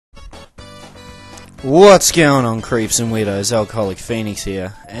What's going on, creeps and weirdos? Alcoholic Phoenix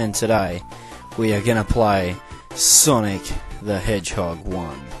here, and today we are gonna play Sonic the Hedgehog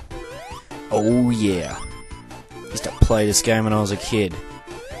 1. Oh yeah. Used to play this game when I was a kid.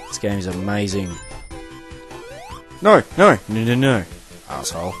 This game is amazing. No,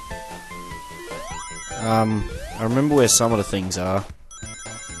 asshole. I remember where some of the things are.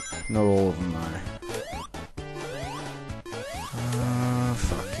 Not all of them though.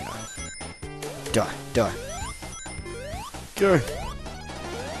 Fuck yeah. Die. Go.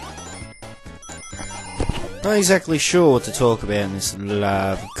 Not exactly sure what to talk about in this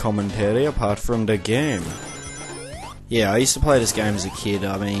live commentary apart from the game. Yeah, I used to play this game as a kid.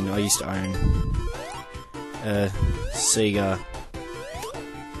 I mean, I used to own a Sega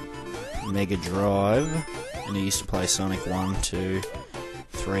Mega Drive, and I used to play Sonic 1, 2,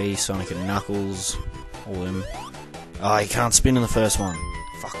 3, Sonic and Knuckles, all them. Oh, you can't spin in the first one.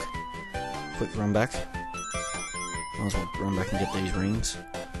 Fuck. Quick run back. Might as well run back and get these rings.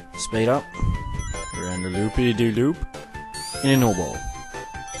 Speed up. Around the loopy-doo-loop. In a normal ball.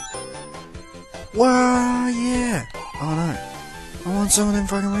 Wow, yeah! Oh no. I want some of them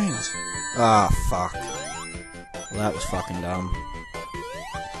fucking rings. Ah, fuck. Well, that was fucking dumb.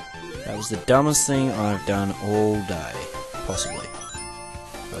 That was the dumbest thing I've done all day. Possibly.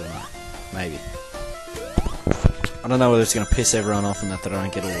 I don't know. Maybe. I don't know whether it's going to piss everyone off and that I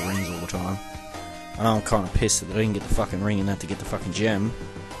don't get all the rings all the time. I know I'm kind of pissed that I didn't get the fucking ring and that to get the fucking gem.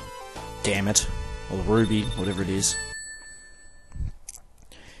 Damn it. Or the ruby, whatever it is.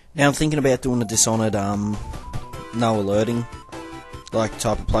 Now I'm thinking about doing a Dishonored, no alerting, like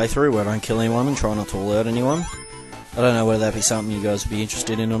type of playthrough where I don't kill anyone and try not to alert anyone. I don't know whether that be something you guys would be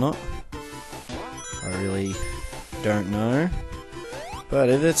interested in or not. I really don't know. But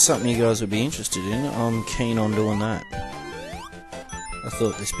if it's something you guys would be interested in, I'm keen on doing that. I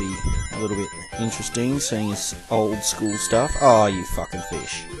thought this would be a little bit interesting, seeing as old school stuff. Oh, you fucking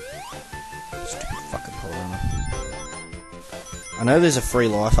fish. Stupid fucking piranha. I know there's a free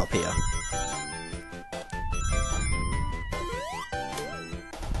life up here.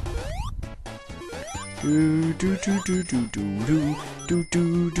 That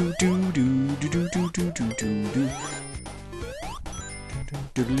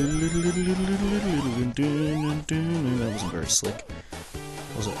wasn't very slick.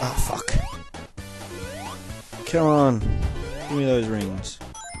 Was it? Oh, fuck. Come on. Give me those rings.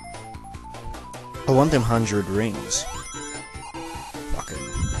 I want them 100 rings. Fucking.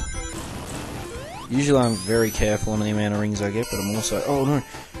 Usually I'm very careful on the amount of rings I get, but I'm also... Oh, no.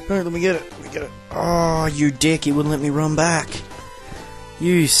 No, let me get it. Let me get it. Oh, you dick. You wouldn't let me run back.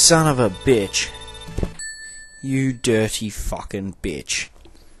 You son of a bitch. You dirty fucking bitch.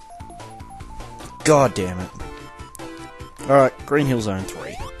 God damn it. Alright, Green Hill Zone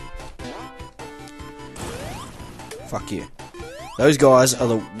 3. Fuck you. Those guys are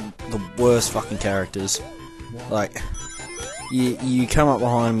the worst fucking characters. Like, you come up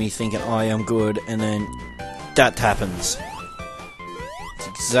behind me thinking, I am good, and then that happens. It's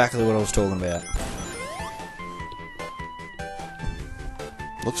exactly what I was talking about.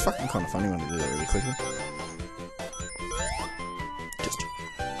 Looks fucking kind of funny when I do that really quickly. Just...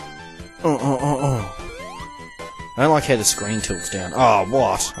 Oh. I don't like how the screen tilts down. Oh,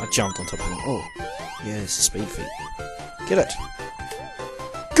 what? I jumped on top of him. Oh. Yeah, it's a speed feat. Get it.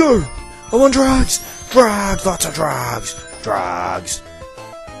 Go! I want drugs! Drugs! Lots of drugs! Drugs!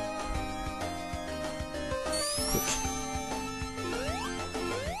 Quick.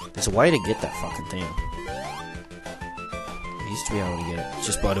 There's a way to get that fucking thing. I used to be able to get it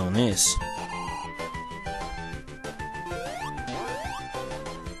just by doing this.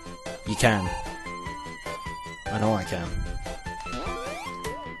 You can. I know I can.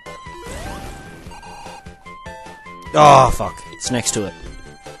 Oh, fuck. It's next to it.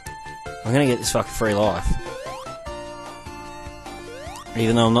 I'm gonna get this fucking free life.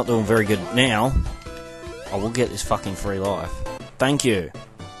 Even though I'm not doing very good now, I will get this fucking free life. Thank you.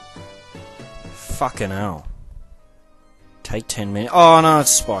 Fucking hell. Take 10 minutes. Oh, no,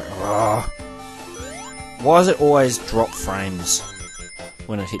 it's spike. Oh. Why does it always drop frames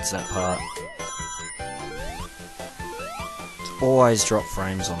when it hits that part? Always drop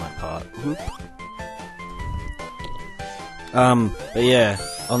frames on that part. Whoop. But yeah,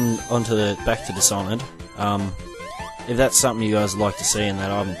 onto the back to Dishonored. If that's something you guys would like to see in that,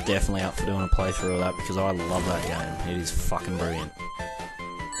 I'm definitely up for doing a playthrough of that because I love that game. It is fucking brilliant.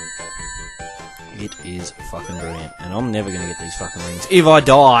 It is fucking brilliant, and I'm never gonna get these fucking rings if I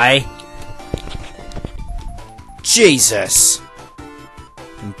die. Jesus,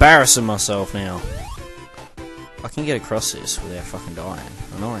 embarrassing myself now. I can get across this without fucking dying.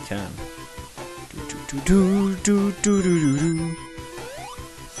 I know I can. Let's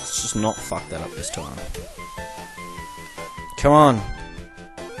just not fuck that up this time. Come on.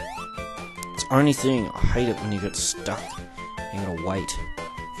 It's the only thing. I hate it when you get stuck. You gotta wait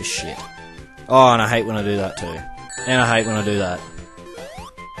for shit. Oh, and I hate when I do that too. And I hate when I do that.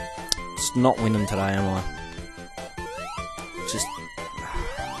 It's not winning today, am I? Just...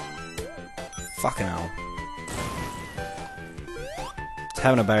 fucking hell. It's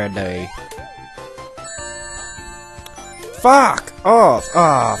having a bad day. Fuck off!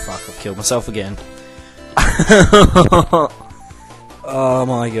 Oh, fuck, I've killed myself again. Oh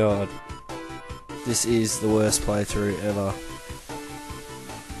my god. This is the worst playthrough ever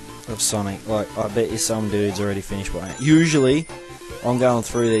of Sonic. Like, I bet you some dude's already finished by it. Usually, I'm going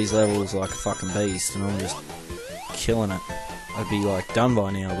through these levels like a fucking beast, and I'm just killing it. I'd be, like, done by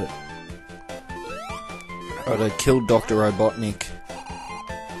now, but... I'd have killed Dr. Robotnik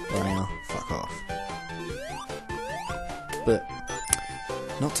by now. Fuck off. But,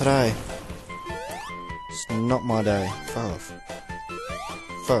 not today. It's not my day. Fuck off.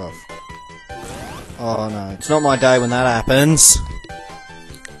 Fuck off. Oh no, it's not my day when that happens.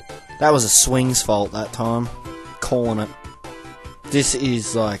 That was a Swing's fault that time. Calling it. This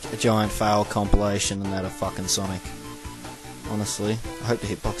is like a giant fail compilation and that of fucking Sonic. Honestly. I hope the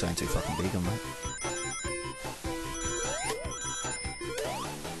hitbox ain't too fucking big on that.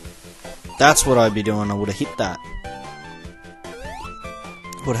 That's what I'd be doing, I would have hit that.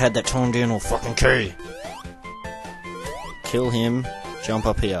 Would have had that toned down or fucking key. Kill him, jump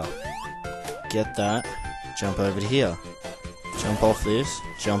up here. Get that, jump over to here. Jump off this,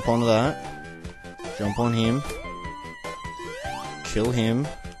 jump onto that. Jump on him. Kill him,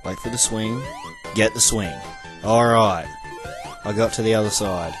 wait for the swing. Get the swing. Alright. I got to the other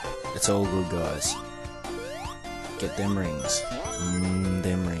side. It's all good, guys. Get them rings.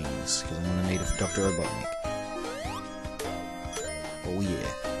 Them rings. Because I'm going to need it for Dr. Robotnik. Oh yeah.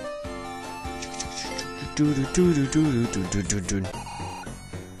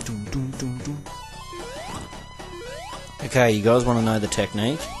 Okay, you guys want to know the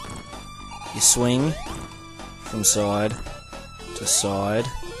technique? You swing from side to side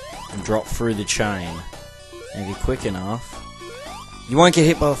and drop through the chain. And if you're quick enough, you won't get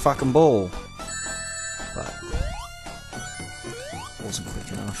hit by the fucking ball. But wasn't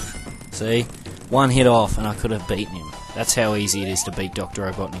quick enough. See? One hit off and I could have beaten him. That's how easy it is to beat Dr.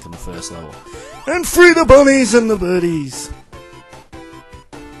 Robotnik on the first level. And free the bunnies and the birdies!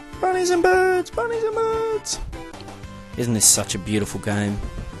 Bunnies and birds! Bunnies and birds! Isn't this such a beautiful game?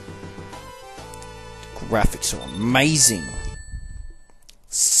 The graphics are amazing.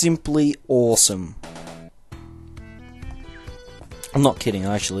 Simply awesome. I'm not kidding,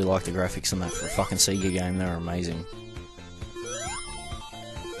 I actually like the graphics on that for a fucking Sega game, they're amazing.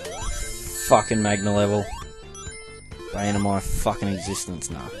 Fucking Magna level. Bane of my fucking existence,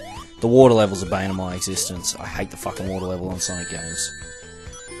 nah. The water level's a bane of my existence. I hate the fucking water level on Sonic games.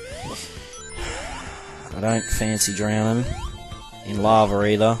 I don't fancy drowning in lava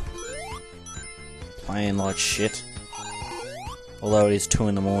either. Playing like shit. Although it is 2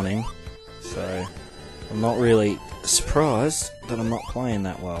 in the morning, so I'm not really surprised that I'm not playing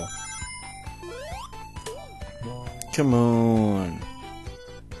that well. Come on.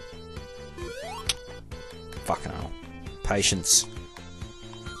 Fucking hell. Patience.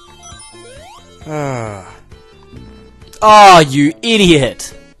 Ah. Oh, you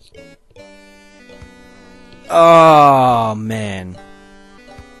idiot! Oh, man.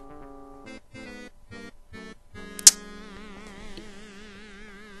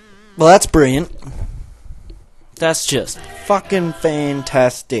 Well, that's brilliant. That's just fucking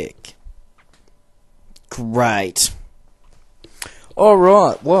fantastic. Great.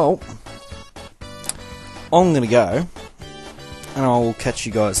 Alright, well, I'm gonna go, and I'll catch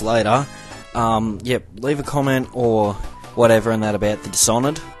you guys later. Yep, leave a comment or whatever and that about the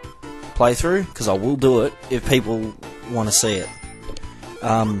Dishonored playthrough, because I will do it if people want to see it.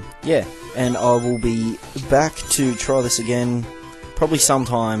 Yeah, and I will be back to try this again probably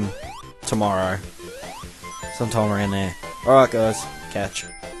sometime tomorrow. Sometime around there. Alright guys, catch.